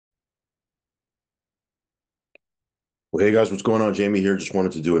Well, hey guys, what's going on? Jamie here. Just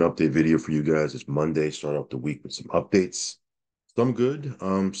wanted to do an update video for you guys. It's Monday, start off the week with some updates. Some good,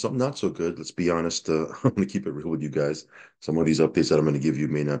 some not so good. Let's be honest. I'm gonna keep it real with you guys. Some of these updates that I'm gonna give you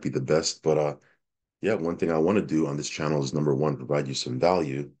may not be the best, but yeah, one thing I want to do on this channel is number one, provide you some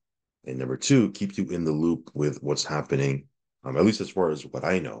value, and number two, keep you in the loop with what's happening. At least as far as what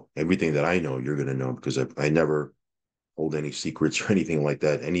I know. Everything that I know, you're gonna know because I never hold any secrets or anything like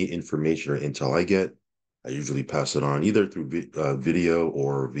that. Any information or intel I get, I usually pass it on either through video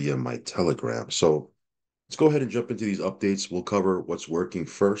or via my Telegram. So let's go ahead and jump into these updates. We'll cover what's working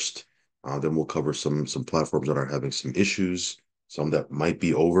first. Then we'll cover some platforms that are having some issues, some that might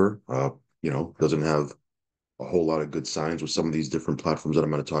be over. Doesn't have a whole lot of good signs with some of these different platforms that I'm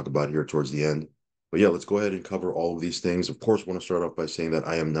going to talk about here towards the end. But yeah, let's go ahead and cover all of these things. Of course, I want to start off by saying that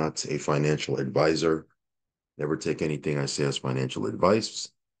I am not a financial advisor. Never take anything I say as financial advice.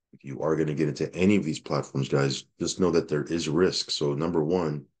 If you are going to get into any of these platforms, guys, just know that there is risk. So, number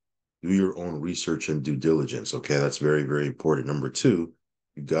one, do your own research and due diligence. Okay, that's very, very important. Number two,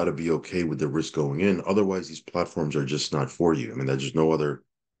 you got to be okay with the risk going in. Otherwise, these platforms are just not for you. I mean, there's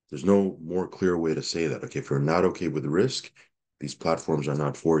no more clear way to say that. Okay, if you're not okay with risk, these platforms are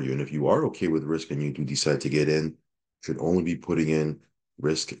not for you. And if you are okay with risk and you do decide to get in, you should only be putting in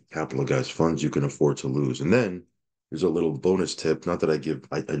risk capital, guys, funds you can afford to lose. And then there's a little bonus tip, not that I give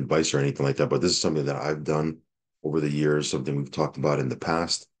advice or anything like that, but this is something that I've done over the years, something we've talked about in the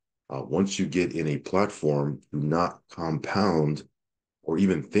past. Once you get in a platform, do not compound or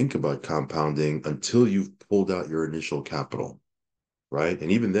even think about compounding until you've pulled out your initial capital, right?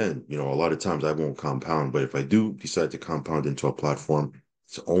 And even then, a lot of times I won't compound, but if I do decide to compound into a platform,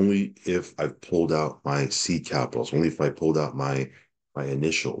 it's only if I've pulled out my seed capital. It's only if I pulled out my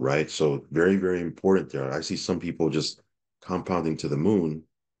initial, right? So very, very important there. I see some people just compounding to the moon.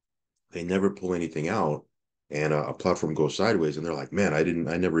 They never pull anything out, and a platform goes sideways, and they're like, "Man,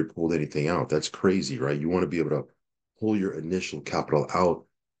 I never pulled anything out." That's crazy, right? You want to be able to pull your initial capital out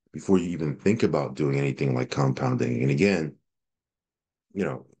before you even think about doing anything like compounding. And again, you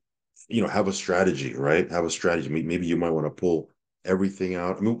know, have a strategy, right? Have a strategy. Maybe you might want to pull everything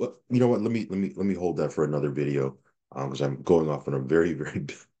out. I mean, you know what? Let me hold that for another video, because I'm going off on a very, very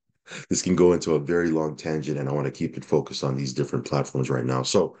this can go into a very long tangent, and I want to keep it focused on these different platforms right now.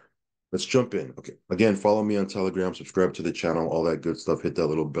 So let's jump in. Okay. Again, follow me on Telegram, subscribe to the channel, all that good stuff. Hit that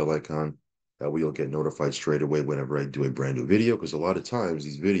little bell icon. That way you'll get notified straight away whenever I do a brand new video, because a lot of times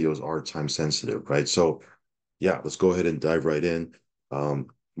these videos are time sensitive, right? So yeah, let's go ahead and dive right in. Um,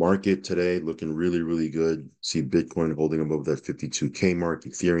 Market today looking really, really good. See Bitcoin holding above that 52K mark,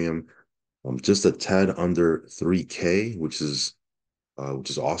 Ethereum just a tad under 3K, which is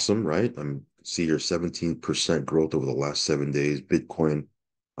awesome, right? See your 17% growth over the last 7 days. Bitcoin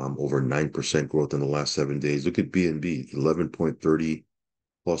over 9% growth in the last 7 days. Look at BNB, 11.30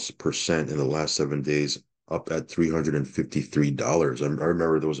 plus percent in the last 7 days, up at $353. I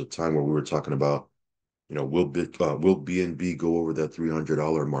remember there was a time where we were talking about will BNB go over that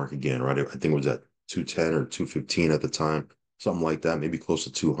 $300 mark again, right? I think it was at 210 or 215 at the time, something like that, maybe close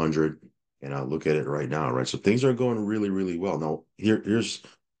to 200. And I look at it right now, right? So things are going really, really well. Now, here's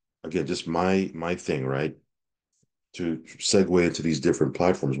again just my thing, right? To segue into these different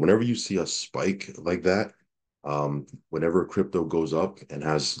platforms. Whenever you see a spike like that, whenever crypto goes up and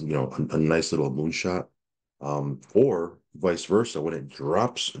has a nice little moonshot, or vice versa, when it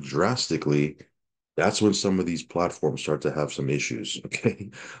drops drastically, that's when some of these platforms start to have some issues.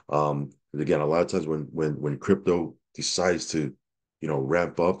 Okay. Again, a lot of times when crypto decides to,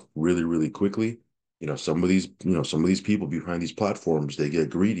 ramp up really, really quickly, some of these people behind these platforms, they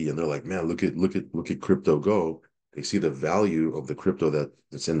get greedy and they're like, man, look at crypto go. They see the value of the crypto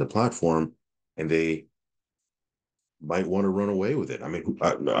that's in the platform, and they might want to run away with it. I mean,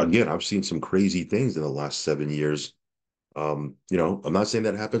 again, I've seen some crazy things in the last 7 years. I'm not saying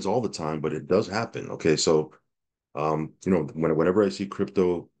that happens all the time, but it does happen. Okay, so whenever I see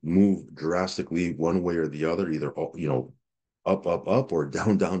crypto move drastically one way or the other, either up, up, up, or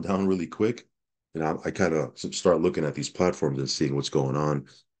down, down, down really quick, I kind of start looking at these platforms and seeing what's going on.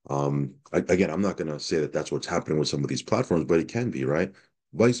 Again, I'm not going to say that that's what's happening with some of these platforms, but it can be, right?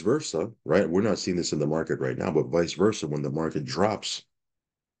 Vice versa, right? We're not seeing this in the market right now, but vice versa, when the market drops,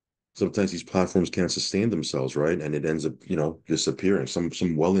 sometimes these platforms can't sustain themselves, right? And it ends up, disappearing. Some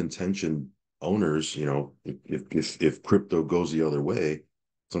well-intentioned owners, if crypto goes the other way,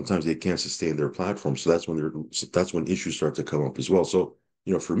 sometimes they can't sustain their platform. So that's when issues start to come up as well. So,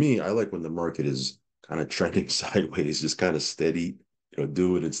 for me, I like when the market is kind of trending sideways, just kind of steady,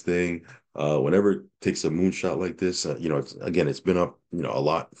 doing its thing. Whenever it takes a moonshot like this, again, it's been up, a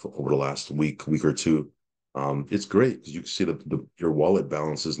lot over the last week or two. It's great because you can see your wallet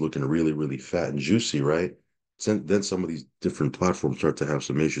balance is looking really, really fat and juicy, right? Then some of these different platforms start to have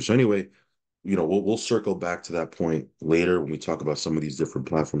some issues. So anyway, we'll circle back to that point later when we talk about some of these different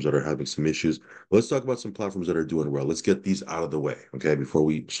platforms that are having some issues. Let's talk about some platforms that are doing well. Let's get these out of the way, okay, before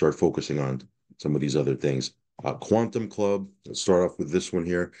we start focusing on some of these other things. Quantum Club. Let's start off with this one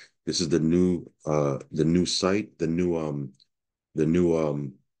here. This is the new site, the new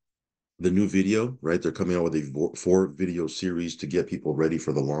the new video, right? They're coming out with a four video series to get people ready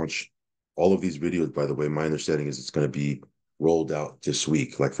for the launch. All of these videos, by the way, my understanding is it's going to be rolled out this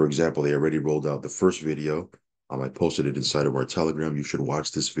week. Like, for example, they already rolled out the first video. I posted it inside of our Telegram. You should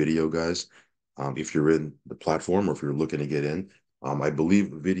watch this video, guys. If you're in the platform or if you're looking to get in. I believe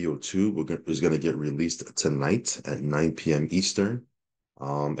video two is going to get released tonight at 9 p.m. Eastern.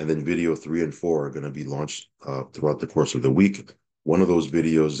 And then video three and four are going to be launched throughout the course of the week. One of those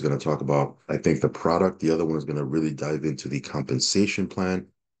videos is going to talk about, I think, the product. The other one is going to really dive into the compensation plan.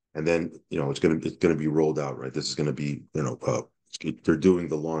 And then, it's going to be rolled out, right? This is going to be, they're doing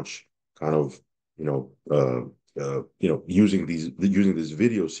the launch kind of, using this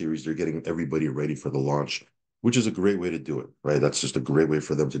video series. They're getting everybody ready for the launch, which is a great way to do it, right? That's just a great way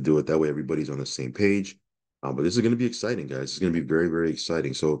for them to do it. That way, everybody's on the same page. But this is going to be exciting, guys. It's going to be very, very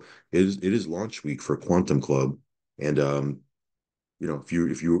exciting. So it is launch week for Quantum Club, and if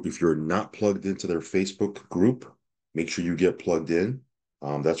you're not plugged into their Facebook group, make sure you get plugged in.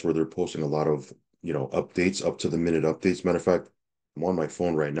 That's where they're posting a lot of updates, up to the minute updates. Matter of fact, I'm on my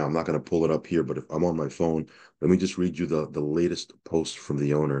phone right now. I'm not going to pull it up here, but if I'm on my phone, let me just read you the latest post from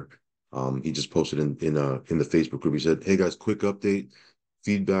the owner. He just posted in the Facebook group. He said, "Hey guys, quick update.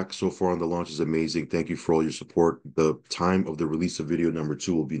 Feedback so far on the launch is amazing. Thank you for all your support. The time of the release of video number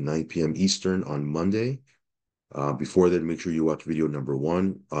two will be 9 p.m. Eastern on Monday. Before then, make sure you watch video number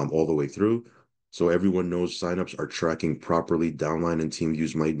one all the way through. So everyone knows signups are tracking properly. Downline and team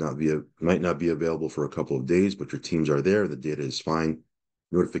views might not be available for a couple of days, but your teams are there. The data is fine.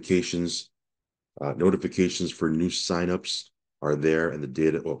 Notifications for new signups are there, and the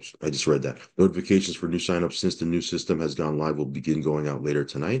data. Oops, I just read that. Notifications for new signups since the new system has gone live will begin going out later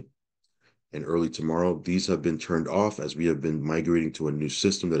tonight and early tomorrow. These have been turned off as we have been migrating to a new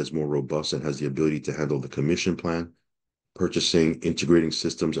system that is more robust and has the ability to handle the commission plan, purchasing, integrating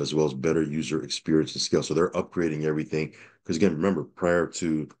systems, as well as better user experience and scale. So they're upgrading everything. Because again, remember, prior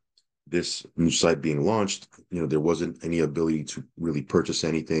to this new site being launched, there wasn't any ability to really purchase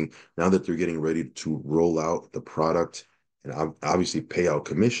anything. Now that they're getting ready to roll out the product and obviously pay out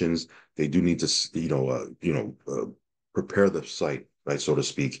commissions, they do need to, prepare the site, right, so to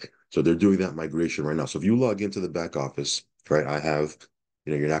speak. So they're doing that migration right now. So if you log into the back office, right,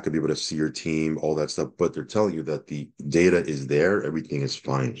 you're not going to be able to see your team, all that stuff, but they're telling you that the data is there, everything is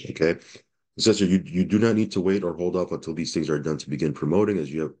fine. Okay. So you do not need to wait or hold off until these things are done to begin promoting.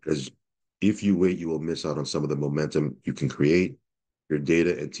 As if you wait, you will miss out on some of the momentum you can create. Your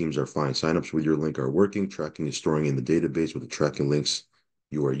data and teams are fine. Signups with your link are working. Tracking is storing in the database with the tracking links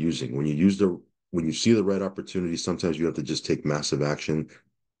you are using. When you see the right opportunity, sometimes you have to just take massive action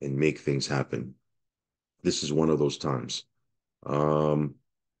and make things happen. This is one of those times. Um,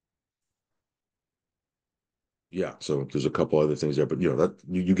 Yeah, so there's a couple other things there, but that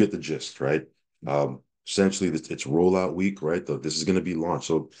you get the gist, right? Essentially, it's rollout week, right? This is going to be launched,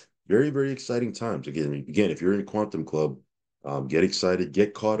 so very, very exciting times. Again, if you're in Quantum Club, get excited,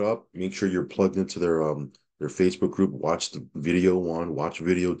 get caught up. Make sure you're plugged into their Facebook group. Watch the video one, watch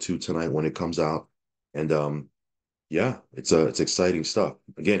video two tonight when it comes out, and yeah, it's exciting stuff.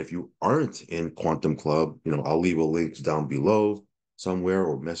 Again, if you aren't in Quantum Club, I'll leave a link down below somewhere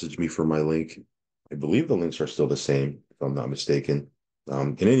or message me for my link. I believe the links are still the same, if I'm not mistaken.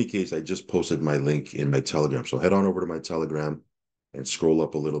 In any case, I just posted my link in my Telegram. So head on over to my Telegram and scroll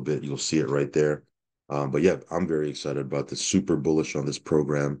up a little bit. You'll see it right there. But yeah, I'm very excited about this, super bullish on this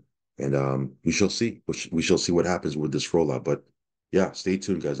program. And we shall see. We shall see what happens with this rollout. But yeah, stay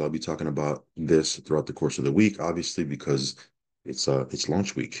tuned, guys. I'll be talking about this throughout the course of the week, obviously, because it's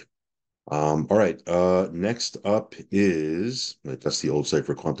launch week. All right. Next up is that's the old site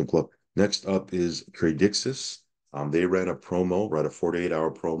for Quantum Club. Next up is Predixis. They ran a promo, ran a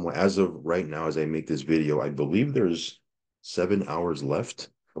 48-hour promo. As of right now, as I make this video, I believe there's 7 hours left,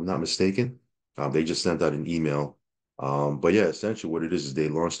 if I'm not mistaken. They just sent out an email. But yeah, essentially what it is they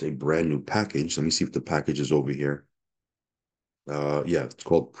launched a brand new package. Let me see if the package is over here. Yeah, it's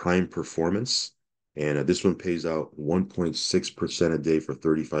called Prime Performance. And this one pays out 1.6% a day for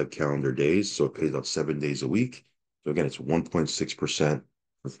 35 calendar days. So it pays out 7 days a week. So again, it's 1.6%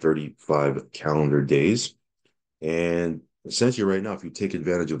 for 35 calendar days. And essentially right now, if you take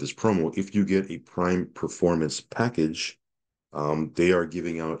advantage of this promo, if you get a Prime Performance package, they are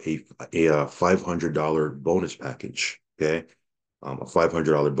giving out a $500 bonus package. Okay, a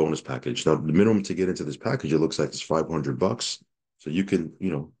 $500 bonus package. Now, the minimum to get into this package, it looks like it's $500. So you can,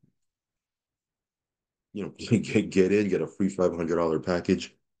 get in, get a free $500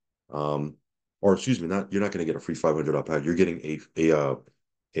 package. Um, or excuse me, not you're not going to get a free $500 package. You're getting a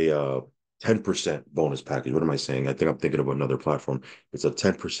 10% bonus package. What am I saying? I think I'm thinking of another platform. It's a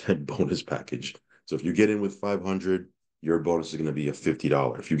 10% bonus package. So if you get in with 500, your bonus is going to be a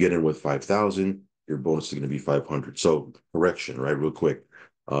 $50. If you get in with 5,000, your bonus is going to be 500. So correction, right? Real quick.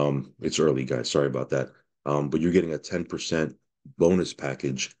 It's early, guys. Sorry about that. But you're getting a 10% bonus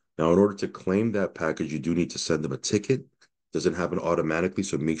package. Now, in order to claim that package, you do need to send them a ticket. Doesn't happen automatically,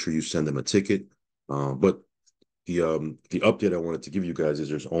 so make sure you send them a ticket. But the update I wanted to give you guys is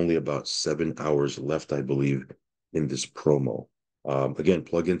there's only about 7 hours left, I believe, in this promo. Again,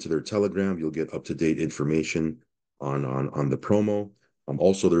 plug into their Telegram, you'll get up-to-date information on the promo.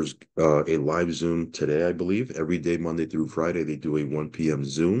 Also, there's a live Zoom today, I believe. Every day, Monday through Friday, they do a 1 p.m.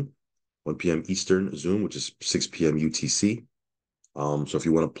 Zoom, 1 p.m. Eastern Zoom, which is 6 p.m. UTC. So if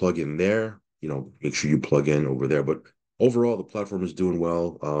you want to plug in there, make sure you plug in over there. But overall, the platform is doing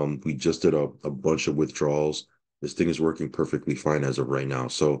well. We just did a bunch of withdrawals. This thing is working perfectly fine as of right now.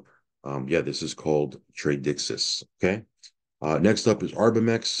 So yeah, this is called Trade Dixis. Okay. Next up is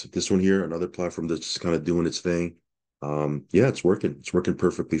Arbimex. This one here, another platform that's just kind of doing its thing. Yeah, it's working. It's working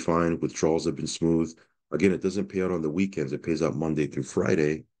perfectly fine. Withdrawals have been smooth. Again, it doesn't pay out on the weekends. It pays out Monday through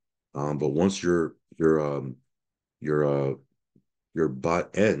Friday. But once your your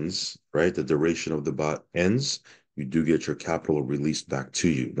bot ends, right? The duration of the bot ends, you do get your capital released back to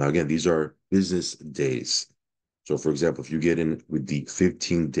you. Now, again, these are business days. So, for example, if you get in with the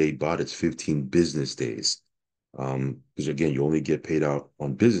 15-day bot, it's 15 business days. Because again, you only get paid out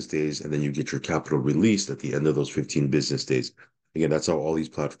on business days, and then you get your capital released at the end of those 15 business days. Again, that's how all these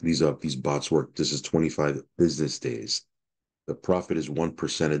platforms, these bots work. This is 25 business days. The profit is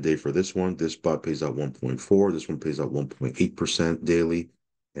 1% a day for this one. This bot pays out 1.4. This one pays out 1.8% daily.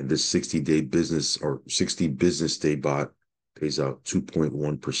 And this 60-day business or 60 business day bot pays out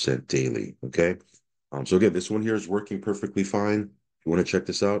 2.1% daily. Okay. So again, this one here is working perfectly fine. If you want to check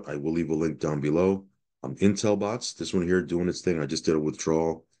this out, I will leave a link down below. Intel bots, this one here doing its thing. I just did a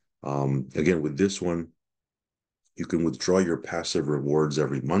withdrawal. Again, with this one, you can withdraw your passive rewards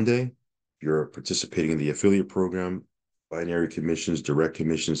every Monday. You're participating in the affiliate program, binary commissions, direct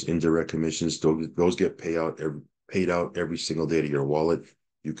commissions, indirect commissions. Those get paid out every single day to your wallet.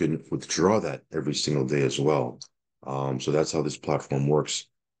 You can withdraw that every single day as well. So that's how this platform works.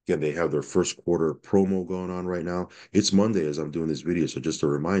 Again, they have their first quarter promo going on right now. It's Monday as I'm doing this video. So just a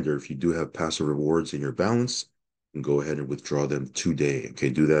reminder, if you do have passive rewards in your balance, you can go ahead and withdraw them today. Okay,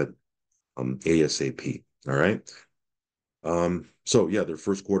 do that ASAP. All right. So yeah, their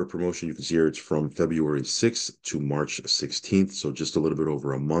first quarter promotion, you can see here, it's from February 6th to March 16th. So just a little bit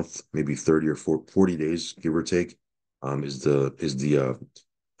over a month, maybe 30 or 40 days, give or take, is the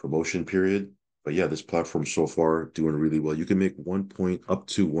promotion period. But yeah, this platform so far doing really well. You can make up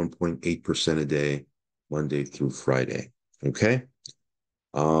to 1.8% a day, Monday through Friday. Okay.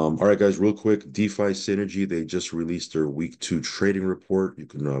 All right, guys, real quick, DeFi Synergy, they just released their week 2 trading report. You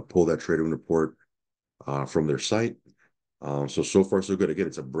can pull that trading report from their site. So far, so good. Again,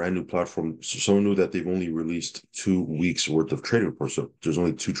 it's a brand new platform. So new that they've only released 2 weeks worth of trading reports. So there's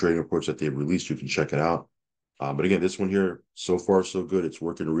only 2 trading reports that they've released. You can check it out. But again, this one here, so far, so good. It's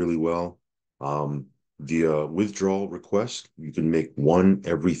working really well. The withdrawal request, you can make one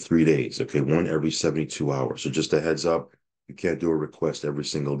every 3 days. Okay, one every 72 hours. So just a heads up, you can't do a request every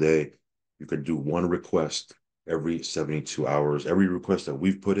single day. You can do one request every 72 hours. Every request that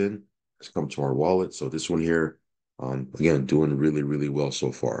we've put in has come to our wallet. So this one here, again, doing really, really well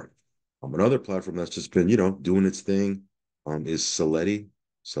so far. Another platform that's just been, doing its thing, is Soleti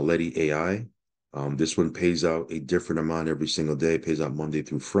AI. This one pays out a different amount every single day, pays out Monday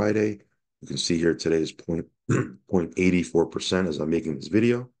through Friday. You can see here today is 0.84% as I'm making this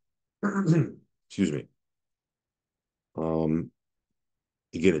video. Excuse me. Um,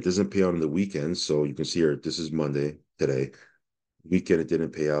 Again, it doesn't pay out on the weekends. So you can see here, this is Monday today. Weekend, it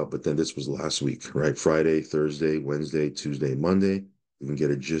didn't pay out, but then this was last week, right? Friday, Thursday, Wednesday, Tuesday, Monday. You can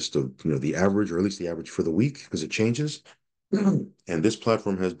get a gist of, the average, or at least the average for the week, because it changes. And this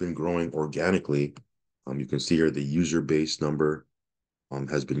platform has been growing organically. You can see here the user base number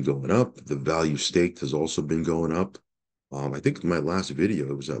has been going up. The value staked has also been going up. I think my last video,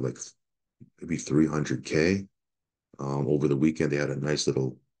 it was at like maybe 300K. Over the weekend, they had a nice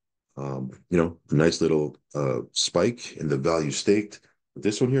little A nice little spike in the value staked. But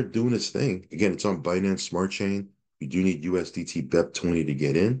this one here doing its thing. Again, it's on Binance Smart Chain. You do need USDT BEP20 to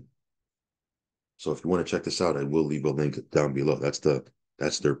get in. So if you want to check this out, I will leave a link down below. That's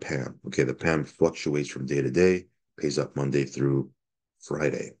their PAM. Okay, the PAM fluctuates from day to day, pays up Monday through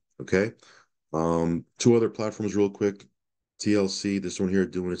Friday. Okay. Two other platforms real quick. TLC, this one here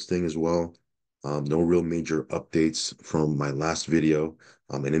doing its thing as well. No real major updates from my last video.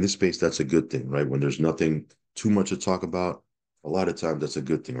 And in this space, that's a good thing, right? When there's nothing too much to talk about, a lot of times that's a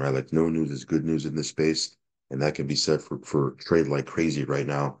good thing, right? Like no news is good news in this space. And that can be said for trade like crazy right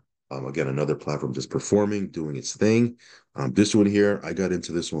now. Again, another platform just performing, doing its thing. This one here, I got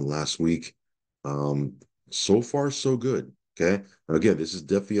into this one last week. Um, so far, so good. Okay. Again, this is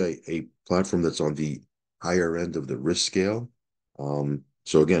definitely a platform that's on the higher end of the risk scale.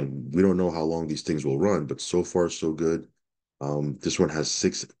 So again, we don't know how long these things will run, but so far so good. This one has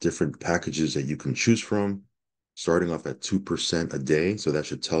 6 different packages that you can choose from, starting off at 2% a day. So that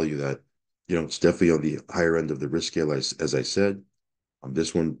should tell you that, it's definitely on the higher end of the risk scale, as I said.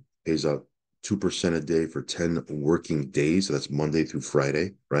 This one pays out 2% a day for 10 working days. So that's Monday through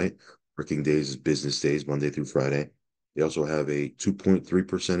Friday, right? Working days is business days, Monday through Friday. They also have a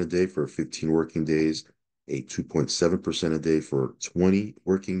 2.3% a day for 15 working days, a 2.7% a day for 20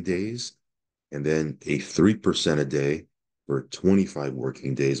 working days, and then a 3% a day for 25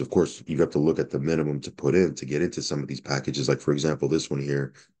 working days. Of course, you have to look at the minimum to put in to get into some of these packages. Like, for example, this one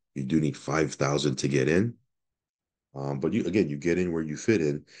here, you do need 5,000 to get in. But you get in where you fit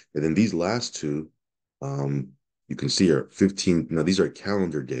in. And then these last two, um, you can see are 15. Now these are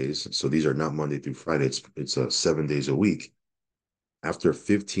calendar days, so these are not Monday through Friday. It's 7 days a week. After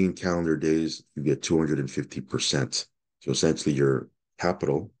 15 calendar days, you get 250%. So essentially your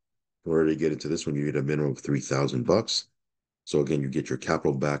capital, in order to get into this one, you get a minimum of $3,000. So again, you get your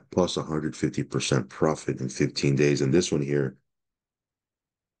capital back plus 150% profit in 15 days. And this one here,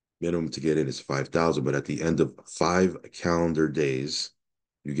 minimum to get in is 5,000, but at the end of 5 calendar days,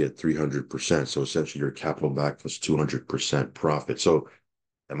 you get 300%. So essentially your capital back plus 200% profit. So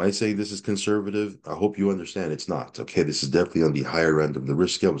am I saying this is conservative? I hope you understand it's not. Okay, this is definitely on the higher end of the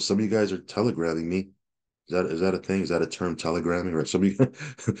risk scale. But some of you guys are telegramming me. Is that a thing? Is that a term, telegramming? Right.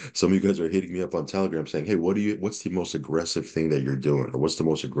 Some of you guys are hitting me up on Telegram saying, "Hey, what's the most aggressive thing that you're doing? Or what's the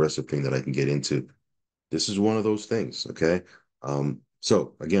most aggressive thing that I can get into?" This is one of those things, okay?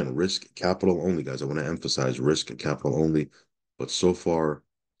 So again, risk capital only, guys. I want to emphasize risk capital only, but so far,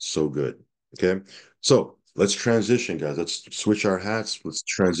 so good. Okay. So let's transition, guys. Let's switch our hats. Let's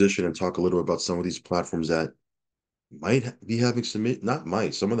transition and talk a little about some of these platforms that might be having some, not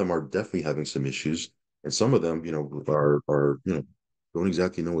might, some of them are definitely having some issues. And some of them, are, don't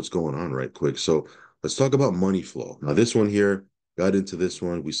exactly know what's going on right quick. So let's talk about money flow. Now, this one here, got into this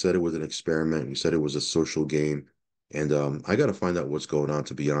one. We said it was an experiment. We said it was a social game. And I got to find out what's going on,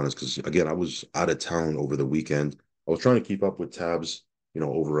 to be honest, because again, I was out of town over the weekend. I was trying to keep up with tabs,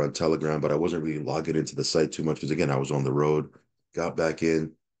 over on Telegram, but I wasn't really logging into the site too much because again, I was on the road, got back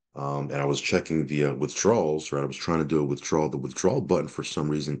in, and I was checking the withdrawals, right? I was trying to do a withdrawal. The withdrawal button for some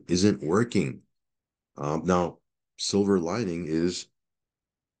reason isn't working. Now, silver lining is,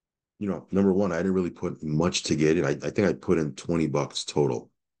 number one, I didn't really put much to get in. I think I put in $20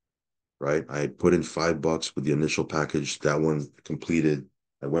 total, right? I put in $5 with the initial package. That one completed.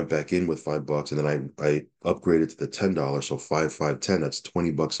 I went back in with $5, and then I upgraded to the $10. So 5, 5, 10. That's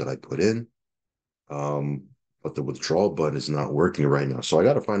 $20 that I put in. Um, but the withdrawal button is not working right now. So I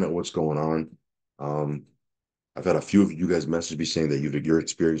got to find out what's going on. Um, I've had a few of you guys message me saying that you're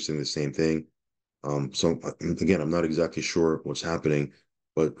experiencing the same thing. So again, I'm not exactly sure what's happening,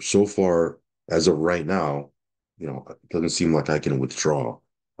 but so far, as of right now, it doesn't seem like I can withdraw.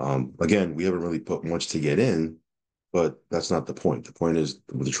 Again, we haven't really put much to get in, but that's not the point. The point is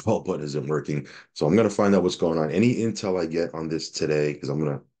the withdrawal button isn't working. So I'm gonna find out what's going on. Any intel I get on this today, because I'm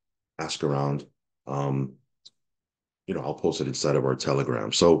gonna ask around. Um, I'll post it inside of our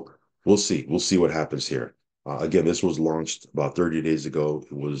Telegram. So we'll see. We'll see what happens here. Again, this was launched about 30 days ago.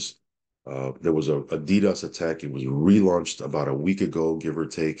 There was a DDoS attack. It was relaunched about a week ago, give or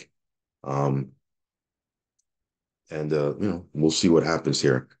take. Um, and we'll see what happens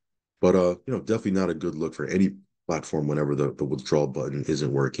here. But definitely not a good look for any platform whenever the withdrawal button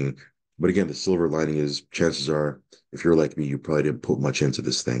isn't working. But again, the silver lining is chances are, if you're like me, you probably didn't put much into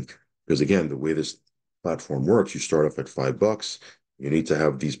this thing. Because again, the way this platform works, you start off at $5. You need to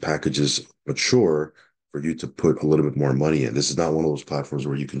have these packages mature for you to put a little bit more money in. This is not one of those platforms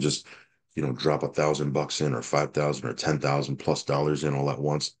where you can just, drop $1,000 in or 5,000 or 10,000 plus dollars in all at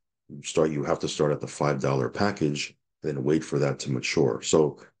once. You have to start at the $5 package, then wait for that to mature.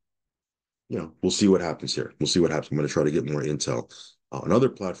 So we'll see what happens here. We'll see what happens. I'm going to try to get more intel. Another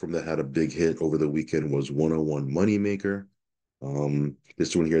platform that had a big hit over the weekend was 101 Moneymaker.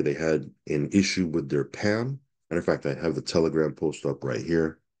 This one here, they had an issue with their PAM. And in fact, I have the Telegram post up right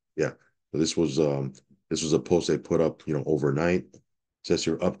here. Yeah. So this was a post they put up, overnight. It says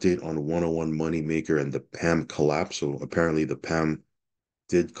your update on 101 Moneymaker and the PAM collapse. So apparently the PAM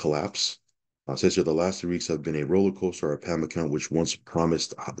did collapse. Says here the last 3 weeks have been a roller coaster. Our PAM account, which once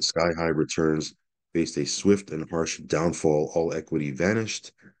promised sky high returns, faced a swift and harsh downfall. All equity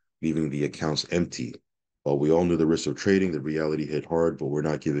vanished, leaving the accounts empty. While we all knew the risk of trading, the reality hit hard, but we're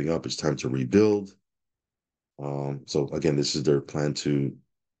not giving up. It's time to rebuild. So again, this is their plan to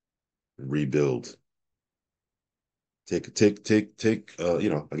rebuild.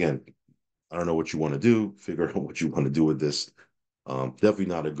 Again, I don't know what you want to do. Figure out what you want to do with this. Definitely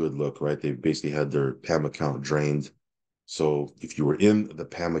not a good look, right? They basically had their PAM account drained. So if you were in the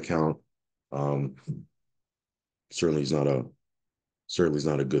PAM account, um, certainly is not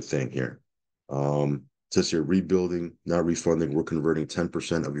a good thing here. Says here rebuilding, not refunding. We're converting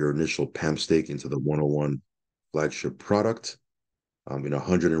 10% of your initial PAM stake into the 101 flagship product. In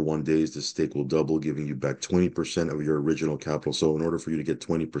 101 days, the stake will double, giving you back 20% of your original capital. So in order for you to get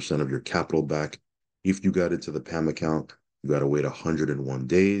 20% of your capital back, if you got into the PAM account, you got to wait 101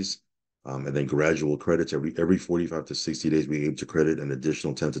 days. And then gradual credits every 45 to 60 days, we aim to credit an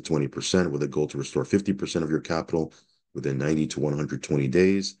additional 10 to 20% with a goal to restore 50% of your capital within 90 to 120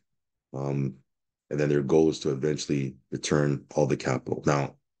 days. Um, and then their goal is to eventually return all the capital.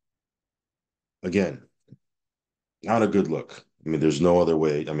 Now, again, not a good look. I mean, there's no other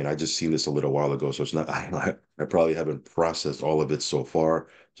way. I mean, I just seen this a little while ago, so it's not. I probably haven't processed all of it so far.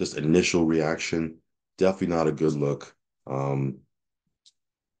 Just initial reaction, definitely not a good look.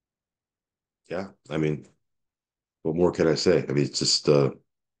 Yeah, I mean, what more can I say? I mean, it's just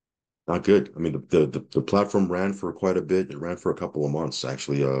not good. I mean, the platform ran for quite a bit. It ran for a couple of months,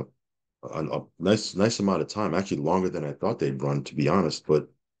 actually. A nice amount of time, actually longer than I thought they'd run, to be honest. But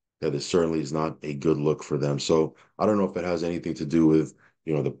yeah, this certainly is not a good look for them. So I don't know if it has anything to do with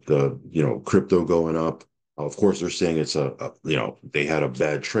the crypto going up. Of course, they're saying it's they had a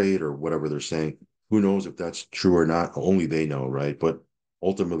bad trade or whatever they're saying. Who knows if that's true or not? Only they know, right? But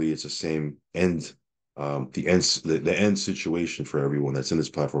ultimately, it's the same end. The end situation for everyone that's in this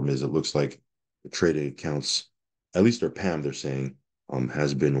platform is it looks like the trading accounts, at least their PAM, they're saying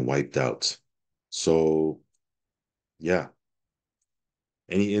has been wiped out. So yeah,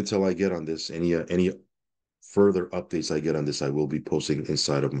 any intel I get on this, any further updates I get on this, I will be posting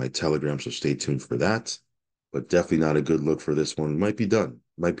inside of my Telegram. So stay tuned for that. But definitely not a good look for this one. Might be done.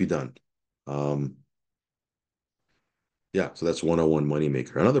 Might be done. Um, yeah, so that's 101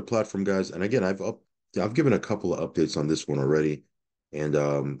 Moneymaker. Another platform, guys, and again, I've given a couple of updates on this one already, and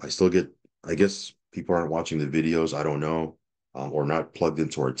I still get, I guess people aren't watching the videos, I don't know, or not plugged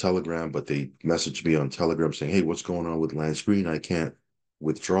into our Telegram, but they messaged me on Telegram saying, "Hey, what's going on with Lance Green? I can't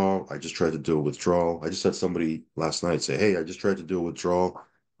withdraw. I just tried to do a withdrawal." I just had somebody last night say, "Hey, I just tried to do a withdrawal."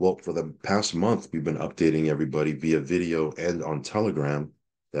 Well, for the past month, we've been updating everybody via video and on Telegram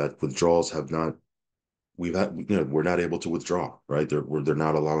that withdrawals have not we're not able to withdraw, right? They're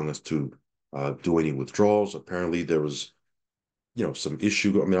not allowing us to do any withdrawals. Apparently, there was some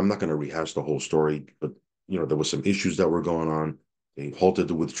issue. I mean, I'm not going to rehash the whole story, but there was some issues that were going on. They halted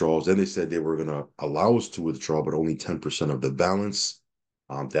the withdrawals. Then they said they were going to allow us to withdraw, but only 10% of the balance.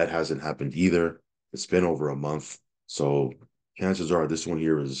 That hasn't happened either. It's been over a month, so chances are this one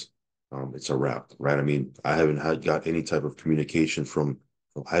here is it's a wrap, right? I mean, I haven't got any type of communication from.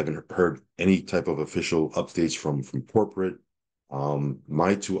 I haven't heard any type of official updates from corporate.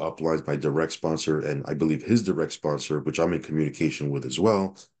 My two uplines, my direct sponsor, and I believe his direct sponsor, which I'm in communication with as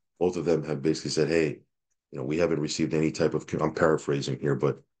well, both of them have basically said, "Hey, we haven't received any type of." I'm paraphrasing here,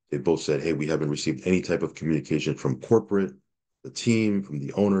 but they both said, "Hey, we haven't received any type of communication from corporate, the team, from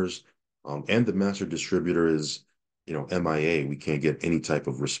the owners, and the master distributor is, MIA. We can't get any type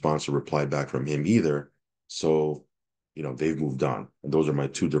of response or reply back from him either." So, they've moved on, and those are my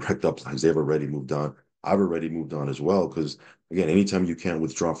two direct uplines. They've already moved on. I've already moved on as well because again, anytime you can't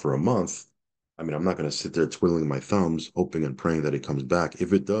withdraw for a month, I mean, I'm not going to sit there twiddling my thumbs, hoping and praying that it comes back.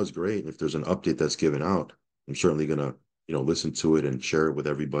 If it does, great. If there's an update that's given out, I'm certainly going to, listen to it and share it with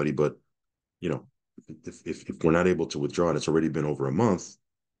everybody. But, you know, if we're not able to withdraw and it's already been over a month,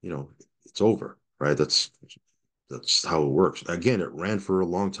 it's over, right? That's how it works. Again, it ran for a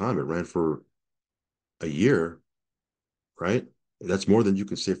long time. It ran for a year, right? That's more than you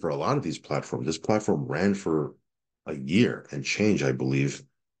can say for a lot of these platforms. This platform ran for a year and change, I believe.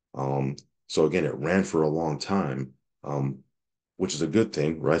 Um, so again, it ran for a long time. Um, which is a good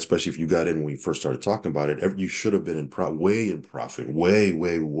thing, right? Especially if you got in when we first started talking about it. You should have been way in profit, way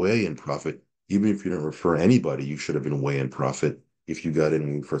in profit. Even if you didn't refer anybody, you should have been way in profit if you got in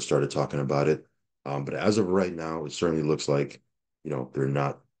when we first started talking about it. But as of right now, it certainly looks like, they're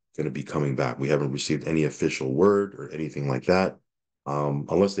not going to be coming back. We haven't received any official word or anything like that.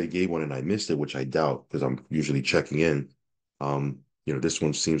 Unless they gave one and I missed it, which I doubt because I'm usually checking in. This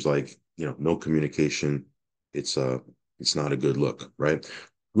one seems like, no communication. It's it's not a good look, right?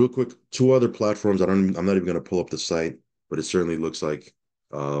 Real quick, two other platforms. I'm not even going to pull up the site, but it certainly looks like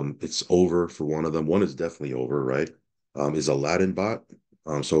it's over for one of them. One is definitely over, right? Is Aladdin bot.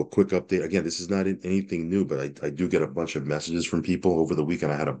 So a quick update. Again, this is not anything new, but I do get a bunch of messages from people over the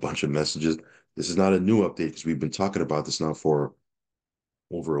weekend. I had a bunch of messages. This is not a new update because we've been talking about this now for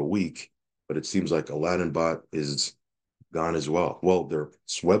over a week, but it seems like Aladdin bot is gone as well. Well, their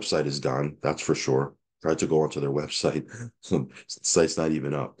website is gone, that's for sure. Tried to go onto their website. The site's not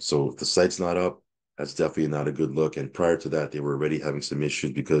even up. So if the site's not up, that's definitely not a good look. And prior to that, they were already having some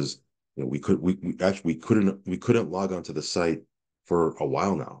issues because we actually we couldn't log onto the site for a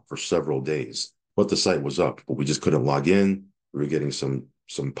while now, for several days. But the site was up, but we just couldn't log in. We were getting some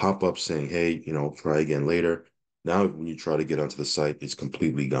pop-ups saying, hey, try again later. Now when you try to get onto the site, it's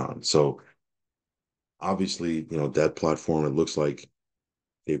completely gone. So obviously, that platform, it looks like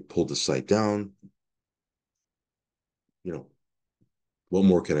they pulled the site down. You know, what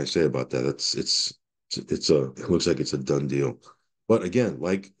more can I say about that? It looks like it's a done deal. But again,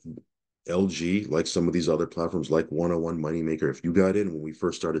 like LG, like some of these other platforms, like 101 Moneymaker, if you got in when we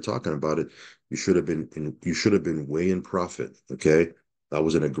first started talking about it, you should have been way in profit. Okay. That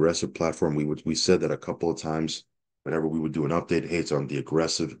was an aggressive platform. We said that a couple of times whenever we would do an update, hey, it's on the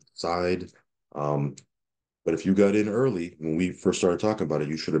aggressive side. Um, But if you got in early when we first started talking about it,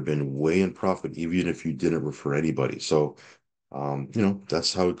 you should have been way in profit, even if you didn't refer anybody. So,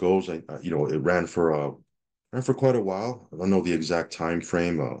 that's how it goes. It ran for quite a while. I don't know the exact time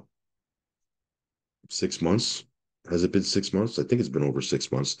frame. 6 months. Has it been 6 months? I think it's been over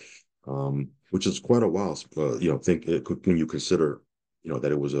 6 months, which is quite a while. Think when you consider,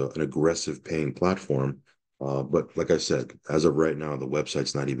 that it was an aggressive paying platform. But like I said, as of right now, the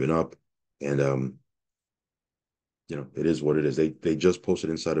website's not even up, and it is what it is. They just posted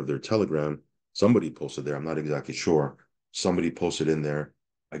inside of their Telegram. Somebody posted there. I'm not exactly sure. Somebody posted in there.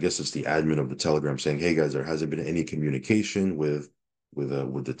 I guess it's the admin of the Telegram saying, "Hey guys, there hasn't been any communication with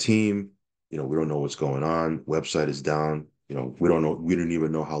the team. We don't know what's going on. Website is down. We don't know. We don't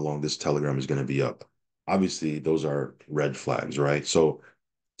even know how long this Telegram is going to be up. Obviously, those are red flags, right? So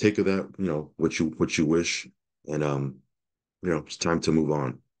take of that, what you wish, and it's time to move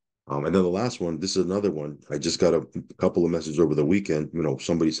on. And then the last one, this is another one. I just got a couple of messages over the weekend,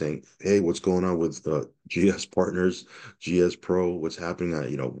 somebody saying, hey, what's going on with GS Partners, GS Pro, what's happening?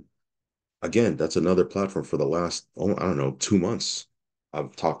 Again, that's another platform for the last, I don't know, 2 months.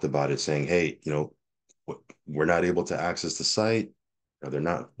 I've talked about it saying, hey, we're not able to access the site. They're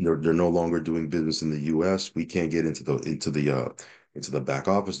no longer doing business in the US. We can't get into the back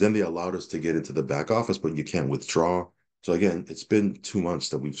office. Then they allowed us to get into the back office, but you can't withdraw. So again, it's been 2 months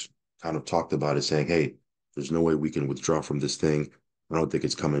that we've kind of talked about it, saying, hey, there's no way we can withdraw from this thing. I don't think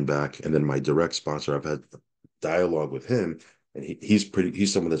it's coming back. And then my direct sponsor, I've had dialogue with him, and he's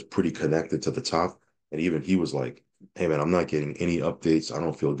someone that's pretty connected to the top. And even he was like, hey man, I'm not getting any updates. I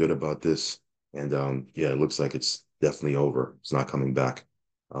don't feel good about this. And yeah, it looks like it's definitely over. It's not coming back.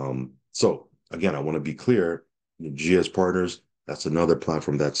 So again, I want to be clear, GS Partners, that's another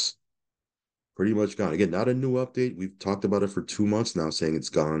platform that's pretty much gone. Again, not a new update. We've talked about it for 2 months now, saying it's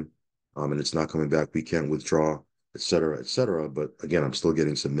gone, and it's not coming back. We can't withdraw, et cetera, et cetera. But again, I'm still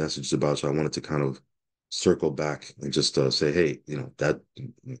getting some messages about it, so I wanted to kind of circle back and just say, hey,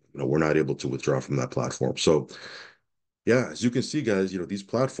 we're not able to withdraw from that platform. So yeah, as you can see, guys, these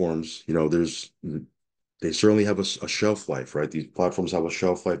platforms, they certainly have a shelf life, right? These platforms have a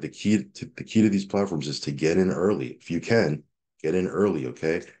shelf life. The key to these platforms is to get in early. If you can, get in early,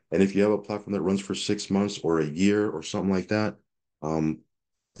 okay? And if you have a platform that runs for 6 months or a year or something like that, um,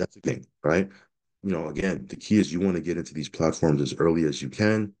 that's the thing, right? Again, the key is you want to get into these platforms as early as you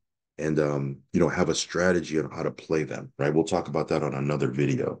can and have a strategy on how to play them, right? We'll talk about that on another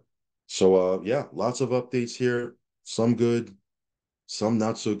video. So yeah, lots of updates here, some good, some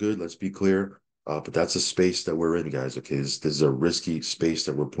not so good, let's be clear. But that's a space that we're in, guys. Okay. This is a risky space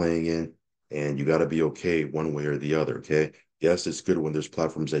that we're playing in, and you got to be okay one way or the other. Okay. Yes, it's good when there's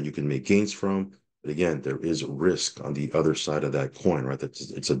platforms that you can make gains from. But again, there is risk on the other side of that coin, right?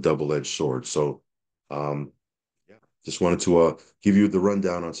 It's a double-edged sword. So, yeah, just wanted to give you the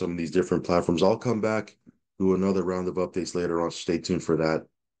rundown on some of these different platforms. I'll come back do another round of updates later on. Stay tuned for that.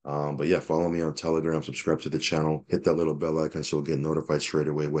 But yeah, follow me on Telegram, subscribe to the channel, hit that little bell icon so you'll get notified straight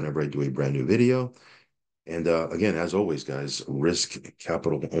away whenever I do a brand new video. And again, as always, guys, risk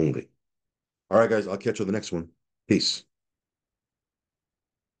capital only. All right, guys, I'll catch you on the next one. Peace.